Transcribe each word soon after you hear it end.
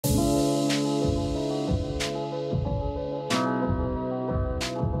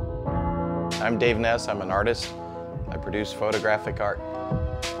I'm Dave Ness. I'm an artist. I produce photographic art.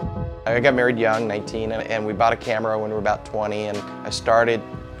 I got married young, 19, and we bought a camera when we were about 20, and I started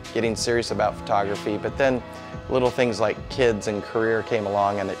getting serious about photography, but then little things like kids and career came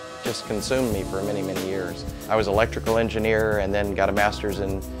along, and it just consumed me for many, many years. I was an electrical engineer and then got a master's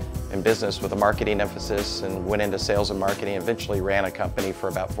in business with a marketing emphasis and went into sales and marketing, eventually ran a company for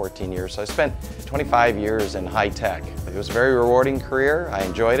about 14 years. So I spent 25 years in high tech. It was a very rewarding career. I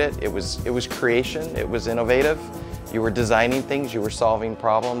enjoyed it. It was creation. It was innovative. You were designing things. You were solving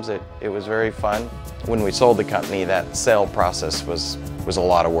problems. It was very fun. When we sold the company, that sale process was a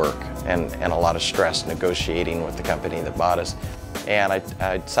lot of work and a lot of stress negotiating with the company that bought us. And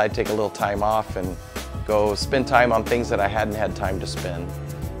I decided to take a little time off and go spend time on things that I hadn't had time to spend.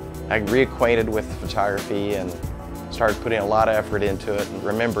 I reacquainted with photography and started putting a lot of effort into it and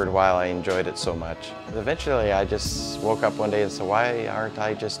remembered why I enjoyed it so much. Eventually I just woke up one day and said, why aren't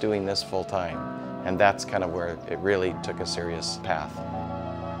I just doing this full time? And that's kind of where it really took a serious path.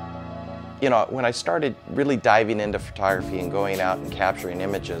 You know, when I started really diving into photography and going out and capturing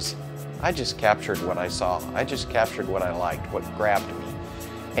images, I just captured what I saw. I just captured what I liked, what grabbed me.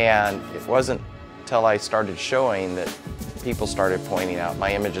 And it wasn't until I started showing that people started pointing out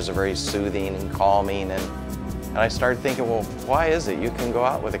my images are very soothing and calming, and I started thinking, well, why is it you can go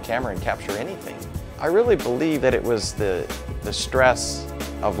out with a camera and capture anything? I really believe that it was the stress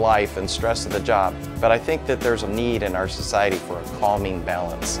of life and stress of the job, but I think that there's a need in our society for a calming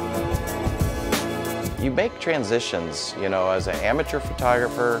balance. You make transitions, you know, as an amateur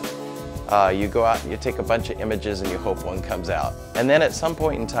photographer. You go out and you take a bunch of images and you hope one comes out. And then at some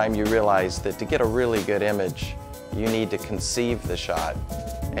point in time you realize that to get a really good image, you need to conceive the shot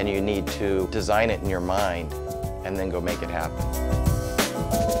and you need to design it in your mind and then go make it happen.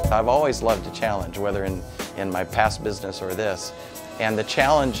 I've always loved a challenge, whether in my past business or this. And the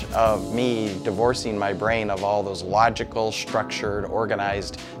challenge of me divorcing my brain of all those logical, structured,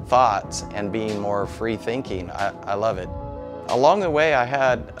 organized thoughts and being more free thinking, I love it. Along the way, I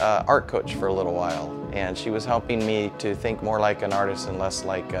had an art coach for a little while, and she was helping me to think more like an artist and less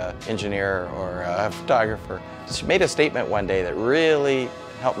like an engineer or a photographer. She made a statement one day that really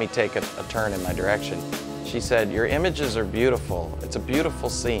helped me take a turn in my direction. She said, your images are beautiful. It's a beautiful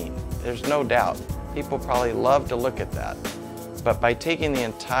scene. There's no doubt. People probably love to look at that. But by taking the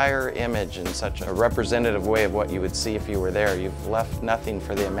entire image in such a representative way of what you would see if you were there, you've left nothing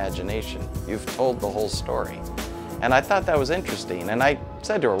for the imagination. You've told the whole story. And I thought that was interesting. And I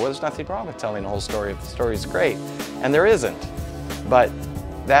said to her, well, there's nothing wrong with telling the whole story if the story's great. And there isn't. But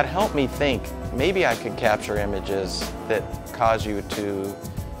that helped me think, maybe I could capture images that cause you to,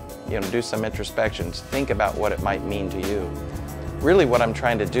 do some introspection, think about what it might mean to you. Really what I'm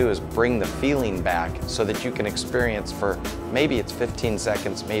trying to do is bring the feeling back so that you can experience for maybe it's 15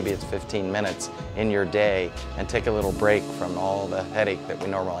 seconds, maybe it's 15 minutes in your day and take a little break from all the headache that we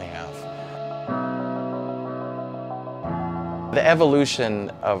normally have. The evolution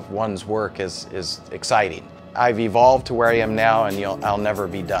of one's work is exciting. I've evolved to where I am now and I'll never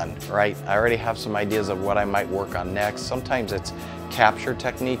be done, right? I already have some ideas of what I might work on next. Sometimes it's capture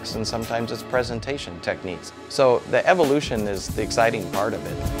techniques and sometimes it's presentation techniques. So the evolution is the exciting part of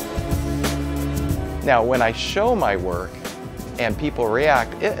it. Now when I show my work and people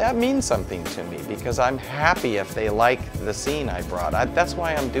react, that means something to me because I'm happy if they like the scene I brought. That's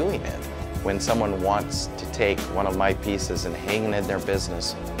why I'm doing it. When someone wants to take one of my pieces and hang it in their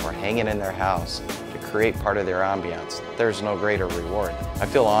business or hang it in their house to create part of their ambiance, there's no greater reward. I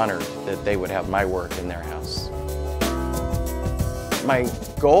feel honored that they would have my work in their house. My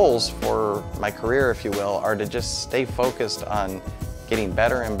goals for my career, if you will, are to just stay focused on getting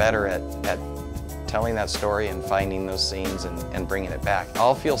better and better at telling that story and finding those scenes and bringing it back.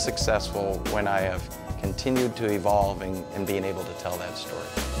 I'll feel successful when I have continued to evolve and being able to tell that story.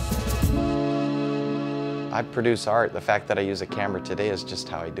 I produce art. The fact that I use a camera today is just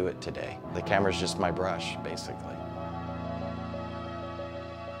how I do it today. The camera's just my brush, basically.